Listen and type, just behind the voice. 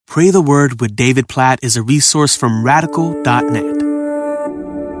Pray the Word with David Platt is a resource from Radical.net.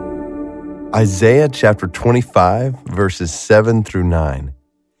 Isaiah chapter 25, verses 7 through 9.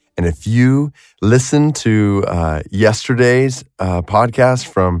 And if you listen to yesterday's podcast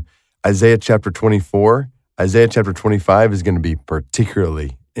from Isaiah chapter 24, Isaiah chapter 25 is going to be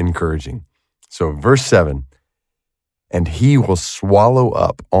particularly encouraging. So verse 7, and he will swallow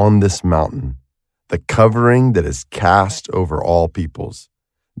up on this mountain the covering that is cast over all peoples,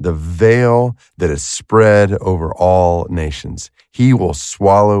 the veil that is spread over all nations. He will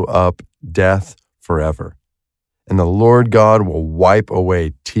swallow up death forever. And the Lord God will wipe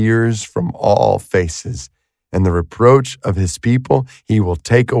away tears from all faces, and the reproach of his people he will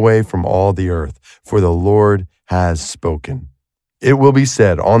take away from all the earth, for the Lord has spoken. It will be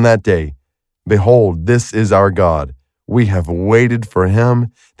said on that day, behold, this is our God. We have waited for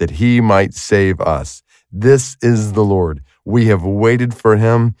him that he might save us. This is the Lord. We have waited for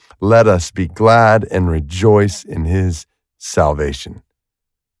him. Let us be glad and rejoice in his salvation.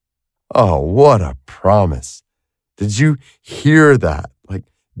 Oh, what a promise. Did you hear that? Like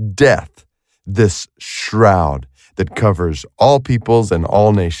death, this shroud that covers all peoples and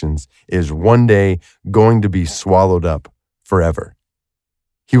all nations, is one day going to be swallowed up forever.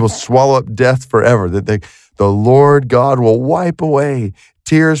 He will swallow up death forever. That the Lord God will wipe away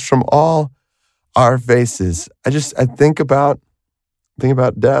tears from all our faces. I think about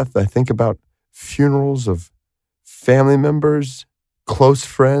death. I think about funerals of family members, close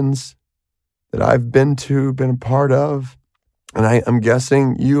friends that I've been a part of. And I'm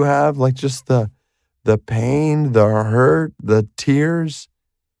guessing you have, like, just the pain, the hurt, the tears.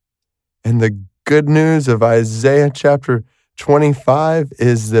 And the good news of Isaiah chapter 25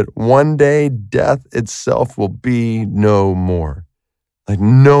 is that one day death itself will be no more. Like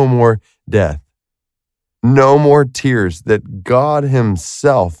no more death. No more tears, that God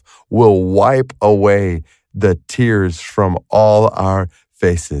himself will wipe away the tears from all our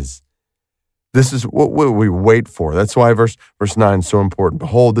faces. This is what we wait for. That's why verse 9 is so important.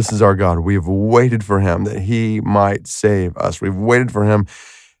 Behold, this is our God. We have waited for him that he might save us. We've waited for him.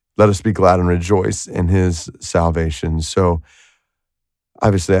 Let us be glad and rejoice in his salvation. So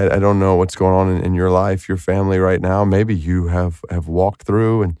obviously, I don't know what's going on in your life, your family right now. Maybe you have walked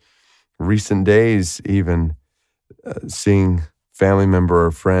through in recent days even seeing family member or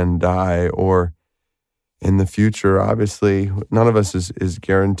friend die, or in the future. Obviously, none of us is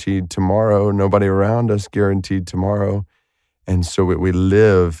guaranteed tomorrow. Nobody around us guaranteed tomorrow. And so we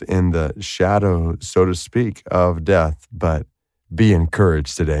live in the shadow, so to speak, of death. But be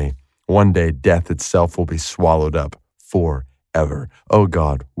encouraged today. One day, death itself will be swallowed up forever. Oh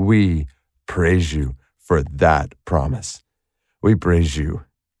God, we praise you for that promise. We praise you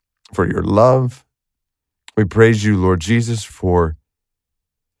for your love. We praise you, Lord Jesus, for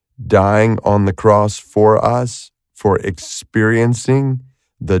dying on the cross for us, for experiencing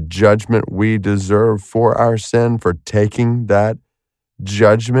the judgment we deserve for our sin, for taking that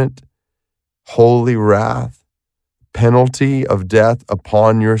judgment, holy wrath, penalty of death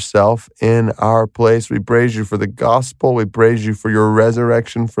upon yourself in our place. We praise you for the gospel. We praise you for your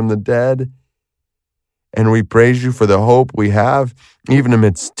resurrection from the dead. And we praise you for the hope we have, even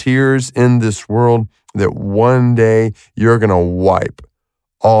amidst tears in this world, that one day you're going to wipe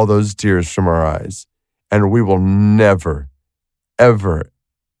all those tears from our eyes. And we will never, ever,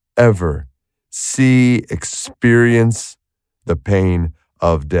 ever experience the pain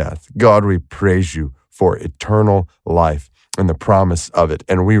of death. God, we praise you for eternal life and the promise of it,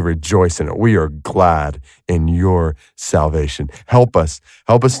 and we rejoice in it. We are glad in your salvation. Help us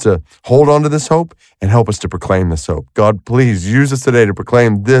to hold on to this hope and help us to proclaim this hope. God, please use us today to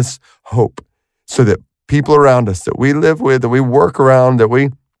proclaim this hope so that people around us that we live with, that we work around, that we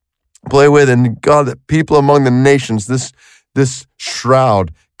play with, and God, that people among the nations, this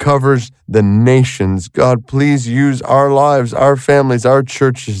shroud covers the nations. God, please use our lives, our families, our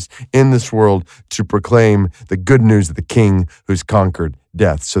churches in this world to proclaim the good news of the King who's conquered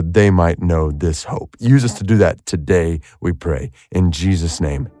death so they might know this hope. Use us to do that today, we pray. In Jesus'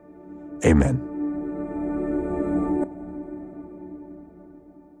 name, amen.